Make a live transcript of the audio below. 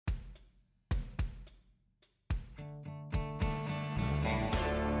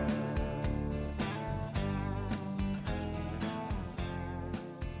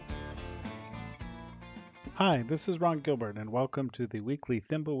Hi, this is Ron Gilbert, and welcome to the weekly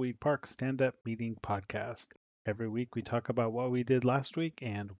Thimbleweed Park Stand-Up Meeting podcast. Every week we talk about what we did last week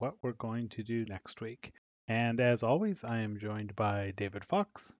and what we're going to do next week. And as always, I am joined by David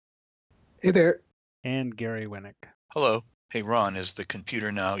Fox Hey there. and Gary Winnick. Hello. Hey, Ron, is the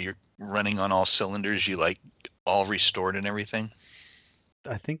computer now you're running on all cylinders? You all restored and everything?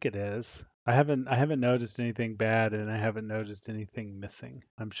 I think it is. I haven't noticed anything bad, and I haven't noticed anything missing.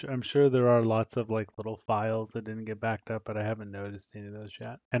 I'm sure there are lots of little files that didn't get backed up, but I haven't noticed any of those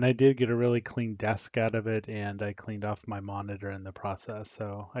yet. And I did get a really clean desk out of it, and I cleaned off my monitor in the process.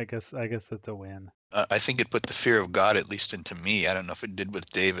 So I guess it's a win. I think it put the fear of God, at least into me. I don't know if it did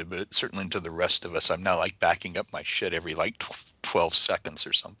with David, but it certainly into the rest of us. I'm now backing up my shit every 12 seconds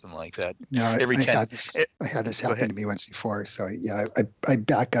or something like that. No, every I 10. Had this happen to me once before. So yeah, I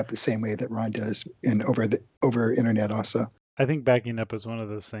back up the same way that Ron does over internet also. I think backing up is one of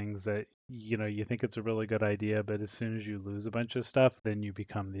those things that you think it's a really good idea, but as soon as you lose a bunch of stuff, then you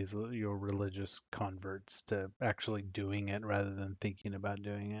become your religious converts to actually doing it rather than thinking about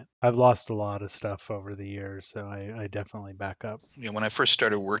doing it. I've lost a lot of stuff over the years, so I definitely back up. When I first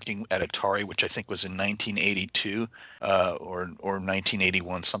started working at Atari, which I think was in 1982 or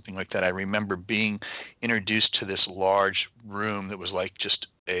 1981, something like that, I remember being introduced to this large room that was just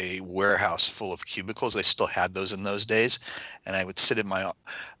a warehouse full of cubicles. They still had those in those days, and I would sit at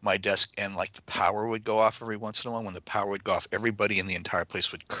my desk, and the power would go off every once in a while. When the power would go off, everybody in the entire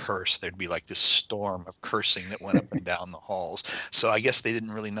place would curse. There'd be this storm of cursing that went up and down the halls. So I guess they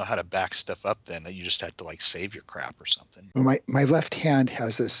didn't really know how to back stuff up then. You just had to save your crap or something. Well, my left hand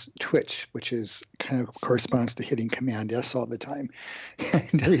has this twitch, which is kind of corresponds to hitting Command S all the time.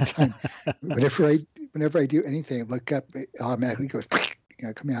 And every time, whenever I do anything, I look up, it automatically goes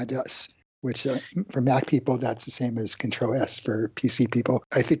Command S, which for Mac people, that's the same as Control S for PC people.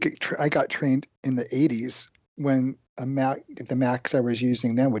 I think I got trained in the 80s when the Macs I was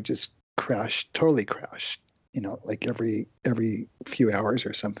using then would just totally crash, every few hours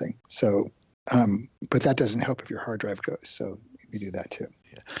or something. So, but that doesn't help if your hard drive goes. So you do that too.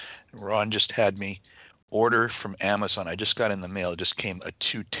 Yeah. Ron just had me order from Amazon. I just got in the mail. It just came a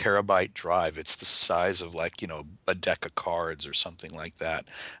 2 terabyte drive. It's the size of a deck of cards or something like that.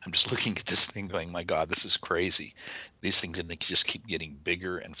 I'm just looking at this thing going, my God, this is crazy. These things just keep getting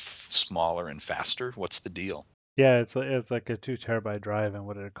bigger and smaller and faster. What's the deal? Yeah, it's like a 2 terabyte drive, and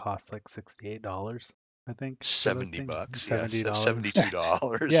what did it cost? Like $68, I think. $70. $70.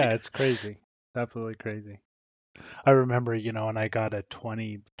 $72. Yeah, it's crazy. Absolutely crazy. I remember, when I got a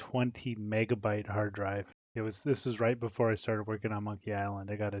 20 megabyte hard drive. This was right before I started working on Monkey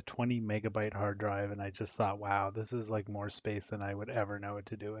Island. I got a 20 megabyte hard drive, and I just thought, wow, this is more space than I would ever know what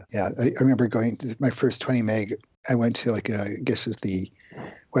to do with. Yeah, I remember going to my first 20 meg. I went to I guess it's the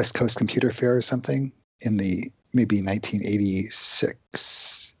West Coast Computer Fair or something in maybe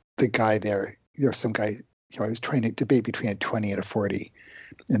 1986. The guy there was some guy, I was trying to debate between a 20 and a 40,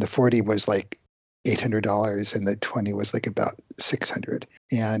 and the 40 was $800, and the 20 was about $600.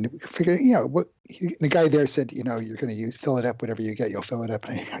 And figured, the guy there said, you're going to fill it up, whatever you get, you'll fill it up.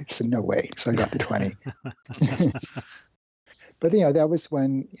 And I said, no way. So I got the 20. But that was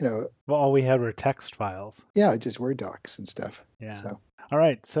when, Well, all we had were text files. Yeah, just Word docs and stuff. Yeah. So. All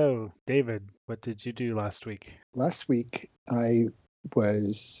right. So, David, what did you do last week? Last week, I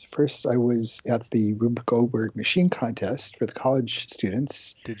was at the Rube Goldberg machine contest for the college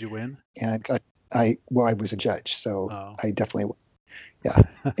students. Did you win? And I was a judge, so I definitely won. Yeah.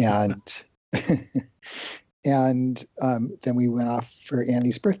 And then we went off for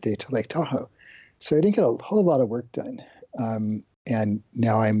Annie's birthday to Lake Tahoe. So I didn't get a whole lot of work done. And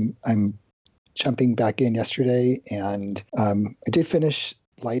now I'm jumping back in yesterday, and I did finish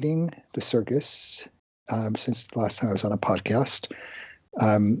lighting the circus since the last time I was on a podcast.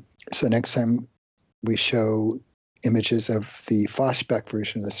 So next time we show images of the flashback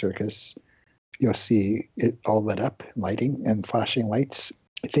version of the circus, you'll see it all lit up, lighting and flashing lights.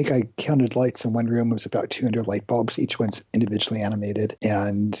 I think I counted lights in one room. It was about 200 light bulbs. Each one's individually animated,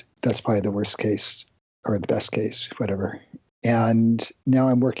 and that's probably the worst case or the best case, whatever. And now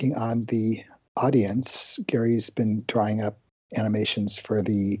I'm working on the audience. Gary's been drawing up animations for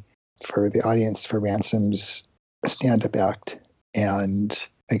the audience for Ransom's stand-up act, and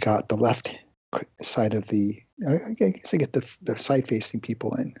I got the left side of I guess I get the side-facing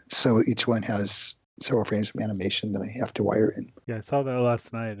people in. So each one has several frames of animation that I have to wire in. Yeah, I saw that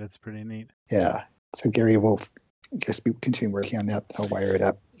last night. It's pretty neat. Yeah. So Gary will, I guess, continue working on that. I'll wire it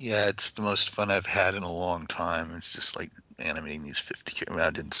up. Yeah, it's the most fun I've had in a long time. It's just animating these 50. I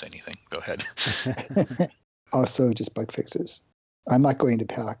didn't say anything. Go ahead. Also, just bug fixes. I'm not going to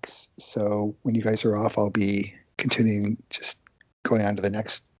PAX, so when you guys are off, I'll be continuing just going on to the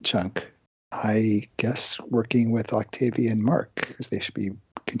next chunk. I guess working with Octavia and Mark, because they should be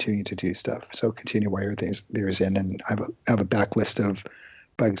continuing to do stuff. So continue wire there's in, and I have a backlist of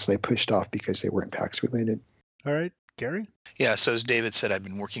bugs that I pushed off because they weren't PAX related. All right, Gary? Yeah, so as David said, I've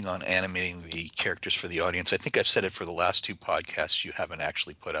been working on animating the characters for the audience. I think I've said it for the last 2 podcasts you haven't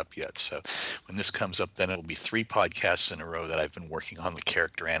actually put up yet. So when this comes up, then it'll be 3 podcasts in a row that I've been working on the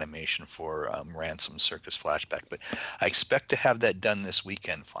character animation for Ransom Circus Flashback. But I expect to have that done this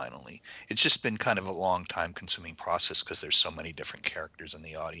weekend finally. It's just been kind of a long time consuming process because there's so many different characters in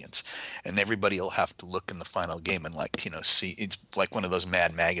the audience. And everybody will have to look in the final game and see. It's like one of those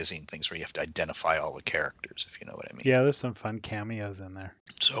Mad Magazine things where you have to identify all the characters, if you know what I mean. Yeah, there's some fun cameos in there.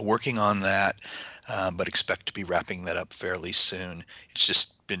 So working on that, but expect to be wrapping that up fairly soon. It's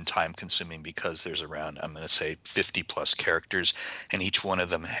just been time consuming because there's around, I'm going to say 50 plus characters, and each one of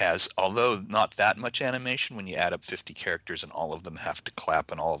them has, although not that much animation, when you add up 50 characters and all of them have to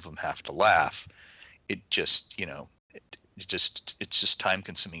clap and all of them have to laugh, it just, it's just time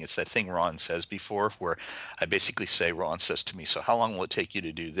consuming. It's that thing Ron says before where I basically say, Ron says to me, so how long will it take you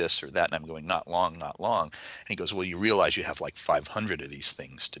to do this or that? And I'm going, not long, not long. And he goes, well, you realize you have like 500 of these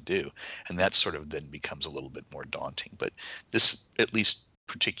things to do. And that sort of then becomes a little bit more daunting. But this, at least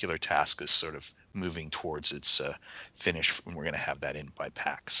particular task, is sort of moving towards its finish, and we're going to have that in by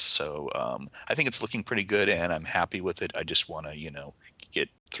PAX. So I think it's looking pretty good, and I'm happy with it. I just want to, get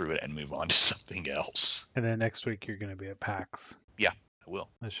through it and move on to something else. And then next week you're going to be at PAX. Yeah, I will.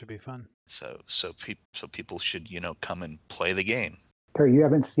 That should be fun. So people should, come and play the game. Perry, you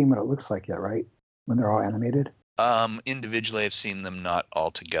haven't seen what it looks like yet, right? When they're all animated? Individually, I've seen them, not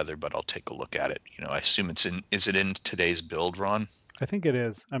all together, but I'll take a look at it. I assume is it in today's build, Ron? I think it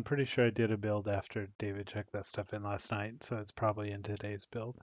is. I'm pretty sure I did a build after David checked that stuff in last night, so it's probably in today's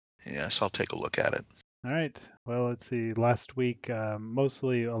build. Yes, I'll take a look at it. All right. Well, let's see. Last week,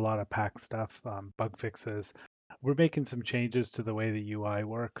 mostly a lot of PAX stuff, bug fixes. We're making some changes to the way the UI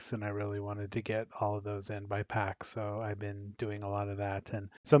works, and I really wanted to get all of those in by PAX, so I've been doing a lot of that. And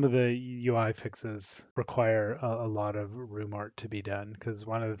some of the UI fixes require a lot of room art to be done, because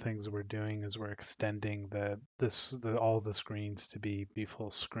one of the things we're doing is we're extending all the screens to be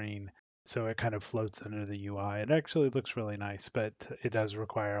full screen. So it kind of floats under the UI. It actually looks really nice, but it does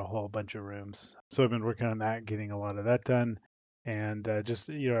require a whole bunch of rooms. So I've been working on that, getting a lot of that done, and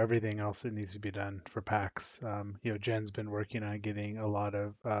just everything else that needs to be done for PAX. Jen's been working on getting a lot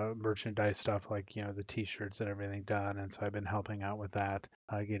of merchandise stuff, like the T-shirts and everything done, and so I've been helping out with that,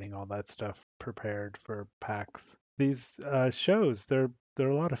 getting all that stuff prepared for PAX. These shows, they're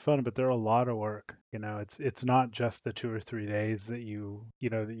a lot of fun, but they're a lot of work. It's not just the 2 or 3 days that you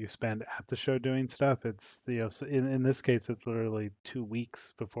spend at the show doing stuff. It's in this case, it's literally 2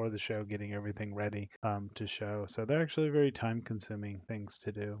 weeks before the show getting everything ready to show. So they're actually very time-consuming things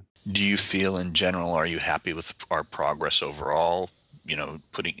to do. Do you feel, in general, are you happy with our progress overall?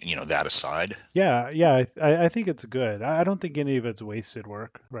 Putting that aside. Yeah, I think it's good. I don't think any of it's wasted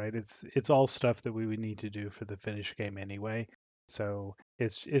work, right? It's all stuff that we would need to do for the finished game anyway. So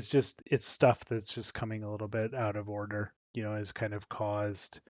it's stuff that's just coming a little bit out of order, has kind of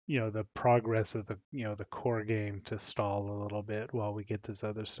caused, the progress of the core game to stall a little bit while we get this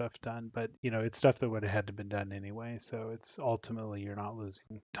other stuff done. But, it's stuff that would have had to been done anyway. So it's ultimately, you're not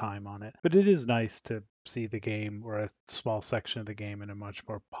losing time on it. But it is nice to see the game, or a small section of the game, in a much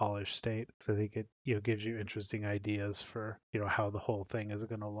more polished state. So I think it gives you interesting ideas for, how the whole thing is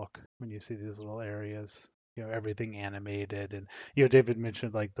going to look when you see these little areas. Everything animated, and David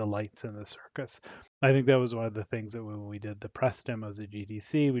mentioned like the lights in the circus. I think that was one of the things that when we did the press demos at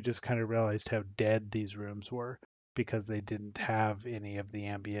GDC, we just kind of realized how dead these rooms were, because they didn't have any of the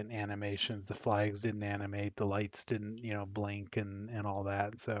ambient animations. The flags didn't animate, the lights didn't blink and all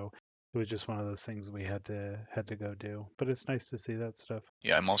that. So it was just one of those things we had to go do. But it's nice to see that stuff.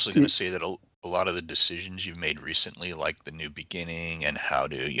 Yeah, I'm also going to say that a lot of the decisions you've made recently, like the new beginning and how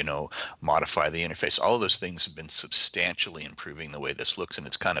to, modify the interface, all of those things have been substantially improving the way this looks. And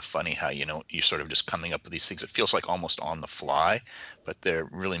it's kind of funny how, you're sort of just coming up with these things. It feels like almost on the fly, but they're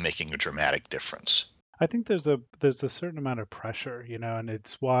really making a dramatic difference. I think there's a certain amount of pressure, and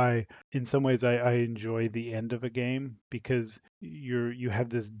it's why in some ways I enjoy the end of a game, because you have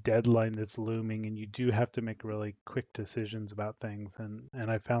this deadline that's looming, and you do have to make really quick decisions about things. And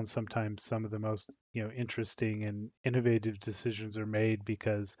I found sometimes some of the most interesting and innovative decisions are made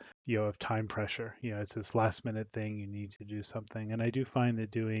because, of time pressure. It's this last minute thing, you need to do something. And I do find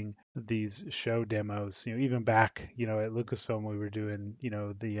that doing these show demos, even back, at Lucasfilm, we were doing,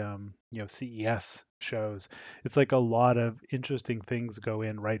 the CES shows. It's like a lot of interesting things go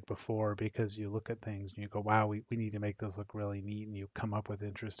in right before, because you look at things and you go, wow, we need to make this look really neat, and you come up with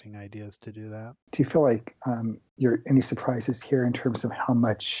interesting ideas to do that. Do you feel like you're any surprises here in terms of how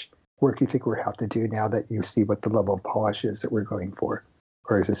much work you think we'll have to do now that you see what the level of polish is that we're going for?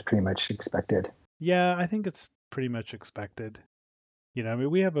 Or is this pretty much expected? Yeah, I think it's pretty much expected.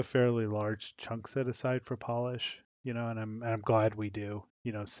 We have a fairly large chunk set aside for polish, and I'm glad we do,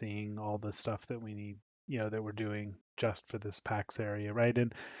 seeing all the stuff that we need, that we're doing just for this PAX area, right?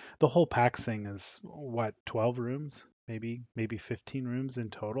 And the whole PAX thing is what, 12 rooms? Maybe 15 rooms in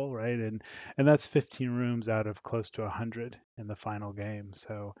total, right? And that's 15 rooms out of close to 100 in the final game.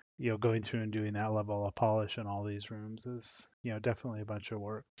 So, going through and doing that level of polish in all these rooms is, definitely a bunch of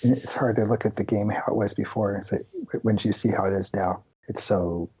work. It's hard to look at the game how it was before. It's like, when you see how it is now, it's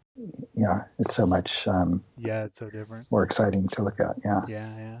so much it's so different, more exciting to look at.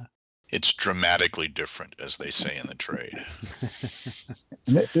 Yeah. It's dramatically different, as they say in the trade.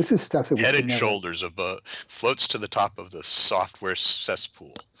 This is stuff that head and shoulders above, floats to the top of the software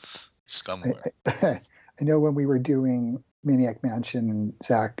cesspool. Scumware. I know when we were doing Maniac Mansion,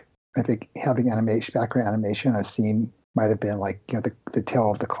 Zach, I think having background animation, a scene might have been like, the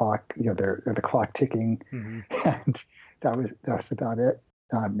tail of the clock, the clock ticking, and that was about it.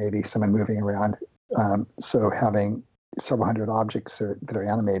 Maybe someone moving around. So having several hundred objects that are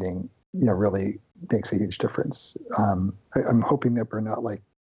animating, really makes a huge difference. I'm hoping that we're not like,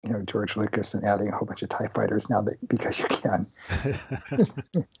 George Lucas and adding a whole bunch of TIE fighters now because you can.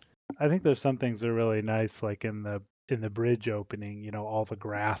 I think there's some things that are really nice, like in the bridge opening, all the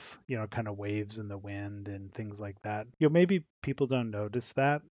grass, kind of waves in the wind and things like that. Maybe people don't notice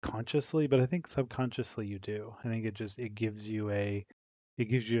that consciously, but I think subconsciously you do. I think it gives you a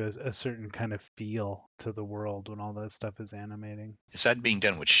certain kind of feel to the world when all that stuff is animating. Is that being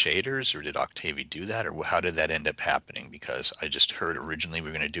done with shaders, or did Octavia do that, or how did that end up happening? Because I just heard originally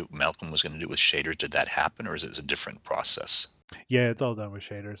Malcolm was going to do it with shaders. Did that happen, or is it a different process? Yeah, it's all done with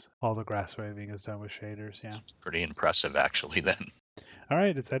shaders. All the grass waving is done with shaders, yeah. Pretty impressive, actually, then. All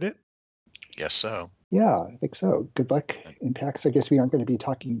right, is that it? Yes, so. Yeah, I think so. Good luck in PAX. I guess we aren't going to be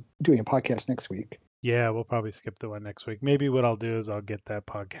doing a podcast next week. Yeah, we'll probably skip the one next week. Maybe what I'll do is I'll get that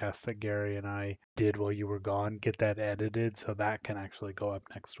podcast that Gary and I did while you were gone, get that edited so that can actually go up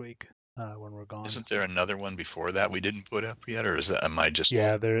next week when we're gone. Isn't there another one before that we didn't put up yet, or am I just?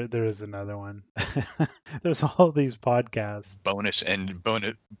 Yeah, there is another one. There's all these podcasts. Bonus.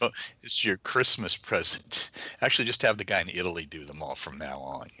 It's your Christmas present. Actually, just have the guy in Italy do them all from now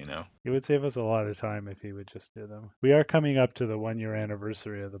on. It would save us a lot of time if he would just do them. We are coming up to the 1-year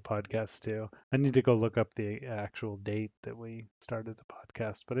anniversary of the podcast too. I need to go look up the actual date that we started the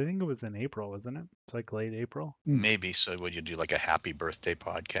podcast, but I think it was in April, wasn't it? It's like late April. Maybe. So would you do like a happy birthday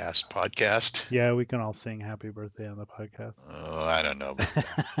podcast? Yeah, we can all sing happy birthday on the podcast. Oh, I don't know.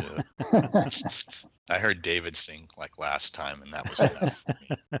 I heard David sing like last time, and that was enough for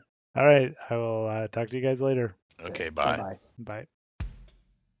me. All right. I will talk to you guys later. Okay, bye. Bye.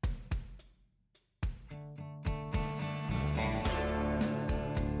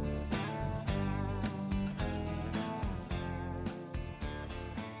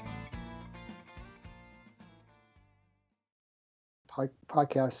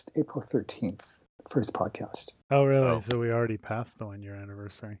 Podcast April 13th, first podcast. Oh, really? Oh. So we already passed the 1-year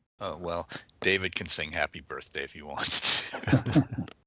anniversary. Oh, well, David can sing happy birthday if he wants to.